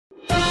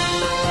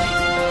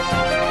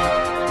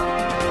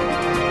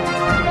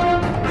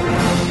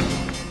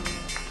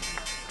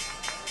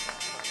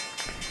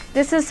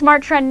This is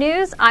SmarTrend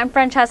News. I'm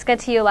Francesca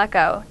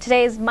Tiuleco.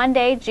 Today is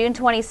Monday, June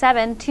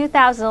 27,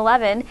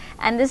 2011,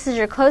 and this is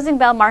your closing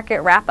bell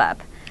market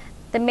wrap-up.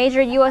 The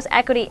major U.S.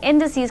 equity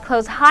indices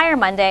closed higher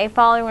Monday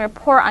following a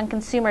report on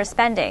consumer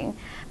spending.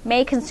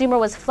 May consumer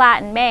was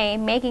flat in May,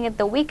 making it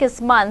the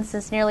weakest month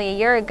since nearly a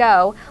year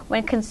ago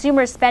when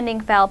consumer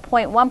spending fell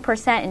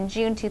 0.1% in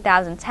June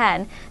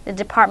 2010, the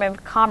Department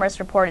of Commerce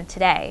reported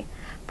today.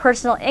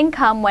 Personal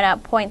income went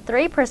up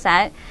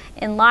 0.3%,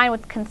 in line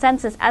with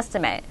consensus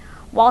estimate.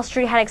 Wall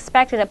Street had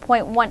expected a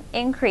 0.1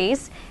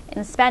 increase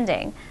in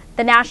spending.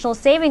 The national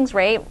savings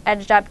rate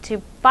edged up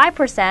to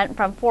 5%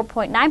 from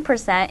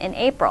 4.9% in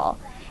April.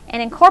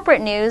 And in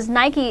corporate news,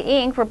 Nike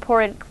Inc.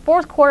 reported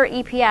fourth quarter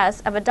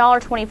EPS of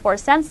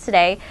 $1.24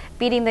 today,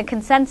 beating the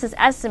consensus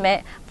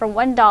estimate for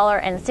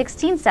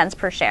 $1.16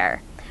 per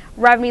share.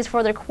 Revenues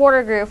for the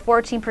quarter grew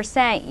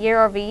 14%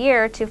 year over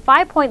year to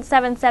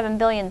 $5.77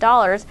 billion,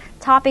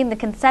 topping the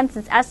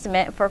consensus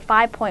estimate for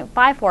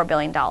 $5.54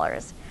 billion.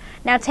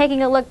 Now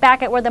taking a look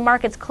back at where the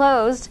markets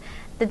closed,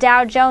 the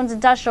Dow Jones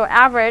Industrial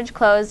Average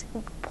closed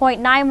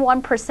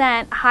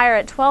 0.91% higher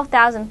at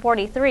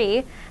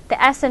 12,043.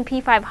 The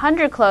S&P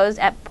 500 closed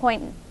at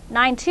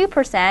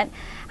 0.92%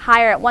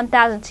 higher at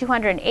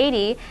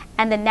 1,280,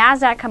 and the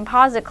Nasdaq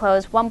Composite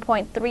closed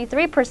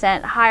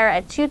 1.33% higher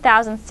at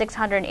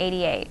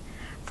 2,688.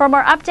 For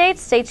more updates,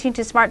 stay tuned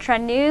to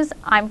SmarTrend News.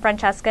 I'm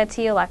Francesca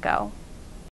Tiuleco.